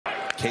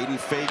Katie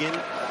Fagan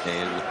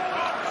and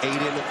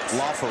Aiden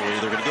Loffery.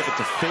 They're going to give it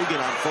to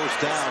Fagan on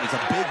first down. He's a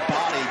big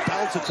body.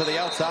 Bounce it to the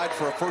outside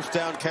for a first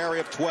down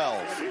carry of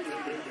 12.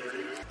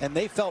 And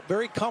they felt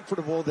very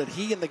comfortable that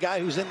he and the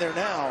guy who's in there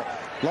now,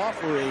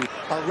 Loffery,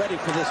 are ready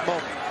for this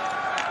moment.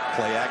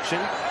 Play action.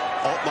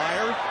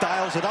 Altmaier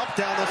dials it up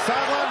down the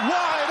sideline.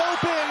 Wide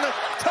open.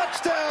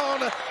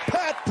 Touchdown.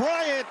 Pat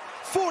Bryant,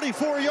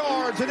 44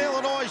 yards, and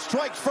Illinois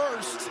strikes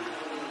first.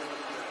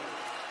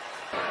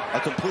 A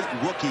complete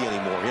rookie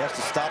anymore. He has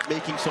to stop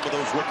making some of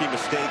those rookie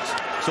mistakes.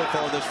 So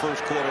far in this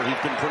first quarter, he's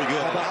been pretty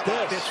good. How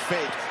about this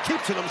fake?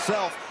 Keeps it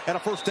himself, and a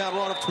first down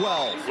run of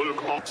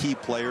 12. Key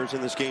players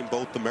in this game,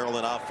 both the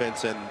Maryland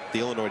offense and the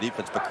Illinois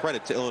defense, but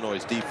credit to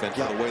Illinois' defense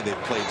for the way they've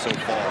played so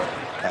far.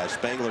 As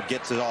Spangler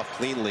gets it off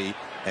cleanly,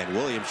 and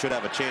Williams should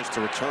have a chance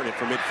to return it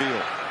from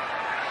midfield.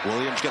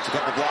 Williams gets a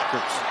couple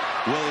blockers.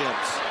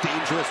 Williams,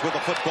 dangerous with the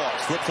football,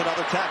 slips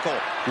another tackle.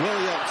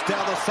 Williams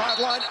down the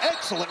sideline,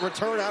 excellent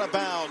return out of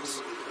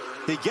bounds.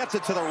 He gets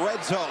it to the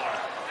red zone.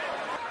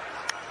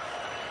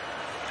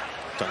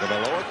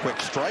 Tagovailoa, quick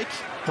strike.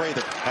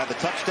 Prather had the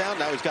touchdown.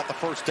 Now he's got the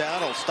first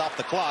down. He'll stop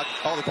the clock.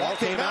 Oh, the ball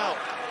came out.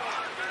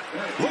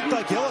 Looked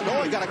like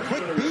Illinois got a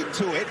quick beat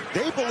to it.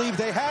 They believe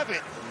they have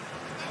it.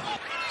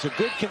 It's a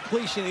good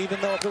completion, even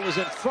though if it was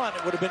in front,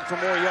 it would have been for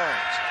more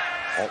yards.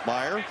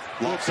 Altmaier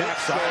looks it.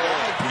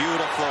 Sideline.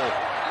 Beautiful.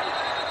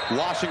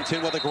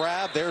 Washington with a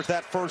grab. There's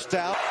that first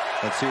down.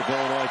 Let's see if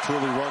Illinois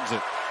truly runs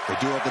it. They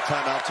do have the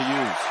timeout to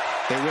use.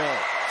 They will.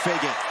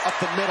 Fagan up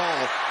the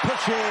middle.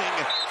 Pushing.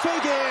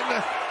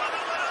 Fagan.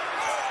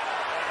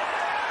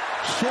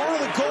 Short of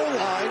the goal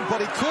line,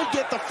 but he could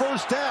get the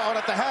first down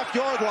at the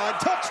half-yard line.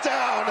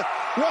 Touchdown.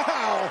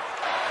 Wow.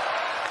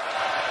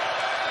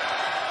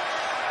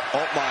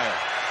 Altmaier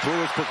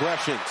through his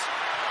progressions.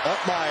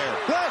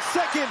 Altmaier. Last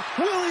second.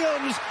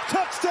 Williams.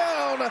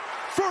 Touchdown.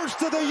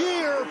 First of the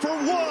year for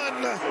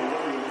one.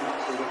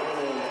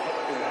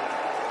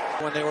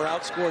 When they were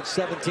outscored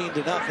 17-0,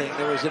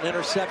 there was an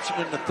interception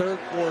in the third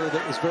quarter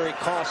that was very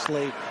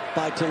costly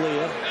by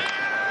Talia.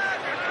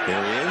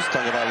 Here he is,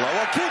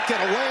 Tagovailoa, kicked it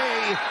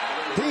away.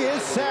 He is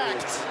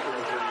sacked.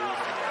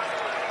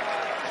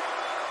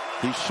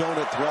 He's shown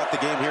it throughout the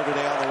game here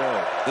today on the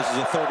road. This is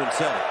a 3rd and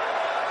 7.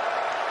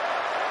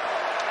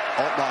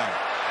 Altmaier,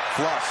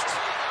 flushed,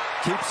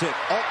 keeps it.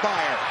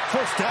 Altmaier,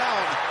 first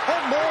down,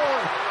 and more.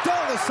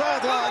 Down the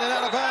sideline and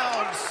out of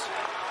bounds.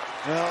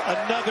 Well,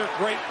 another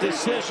great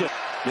decision.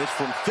 Missed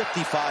from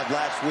 55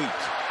 last week.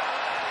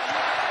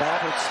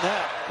 Bobbled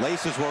snap.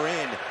 Laces were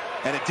in,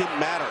 and it didn't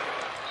matter.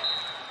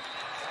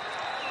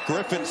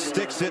 Griffin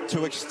sticks it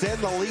to extend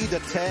the lead to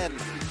 10.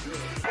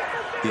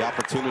 The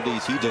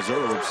opportunities he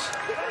deserves.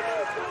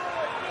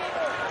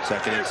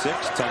 2nd and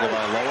 6,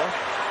 Tagovailoa.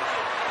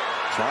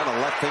 Trying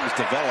to let things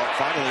develop.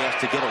 Finally has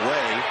to get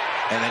away.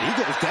 And then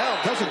he goes down,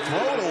 doesn't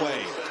throw it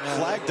away.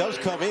 Flag does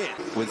come in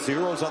with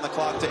zeros on the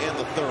clock to end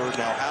the third.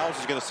 Now Howes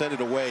is going to send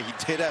it away. He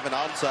did have an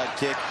onside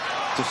kick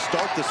to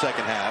start the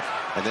second half.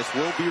 And this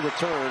will be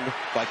returned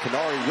by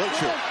Kanari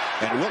Wilcher.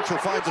 And Wilcher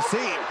finds a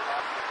seam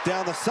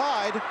down the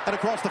side and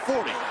across the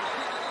 40.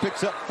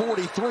 Picks up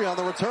 43 on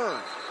the return.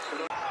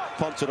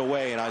 Punts it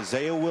away, and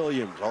Isaiah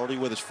Williams already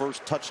with his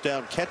first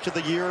touchdown catch of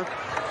the year.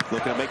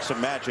 Looking to make some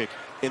magic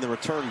in the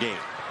return game.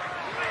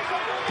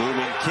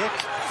 Booming kick,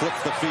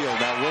 flips the field.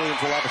 Now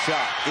Williams will have a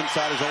shot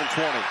inside his own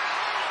 20.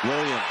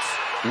 Williams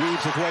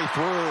weaves his way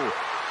through.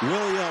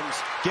 Williams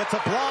gets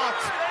a block.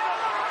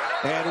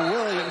 And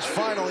Williams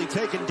finally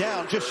taken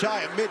down just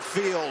shy of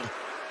midfield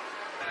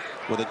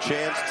with a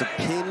chance to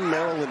pin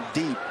Maryland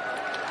deep.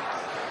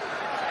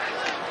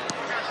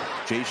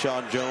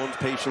 Jayshon Jones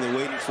patiently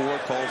waiting for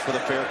it, calls for the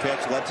fair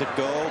catch, lets it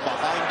go.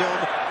 Behind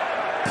him,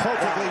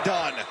 perfectly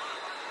done.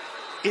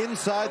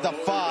 Inside the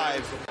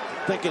 5.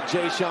 Thinking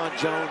Jayshon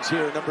Jones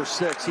here, number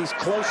 6. He's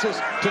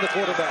closest to the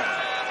quarterback.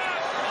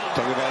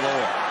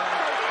 Tagovailoa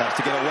has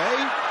to get away,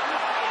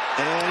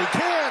 and he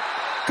can't.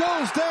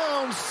 Goes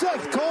down.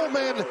 Seth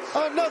Coleman,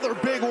 another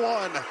big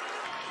one.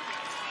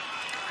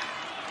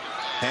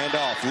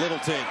 Handoff,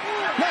 Littleton.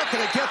 Not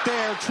going to get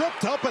there.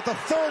 Tripped up at the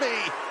 30.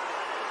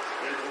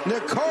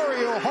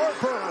 Nicario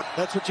Harper.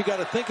 That's what you got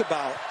to think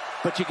about.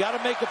 But you got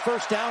to make a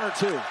first down or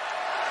two.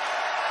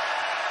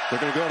 They're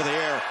going to go to the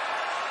air.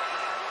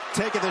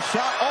 Taking the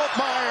shot.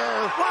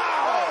 Altmaier.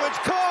 Wow. Oh, it's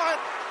caught.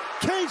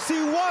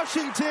 Casey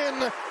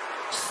Washington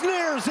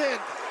snares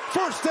it.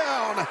 First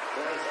down.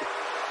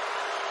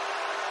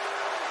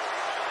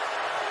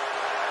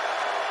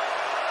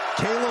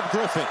 Caleb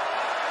Griffin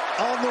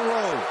on the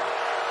road.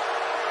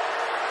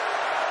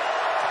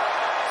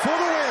 For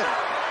the win.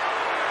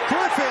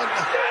 Griffin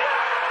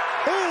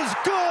is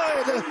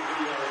good.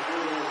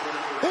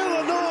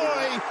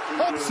 Illinois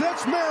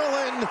upsets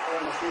Maryland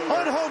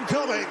on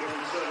homecoming.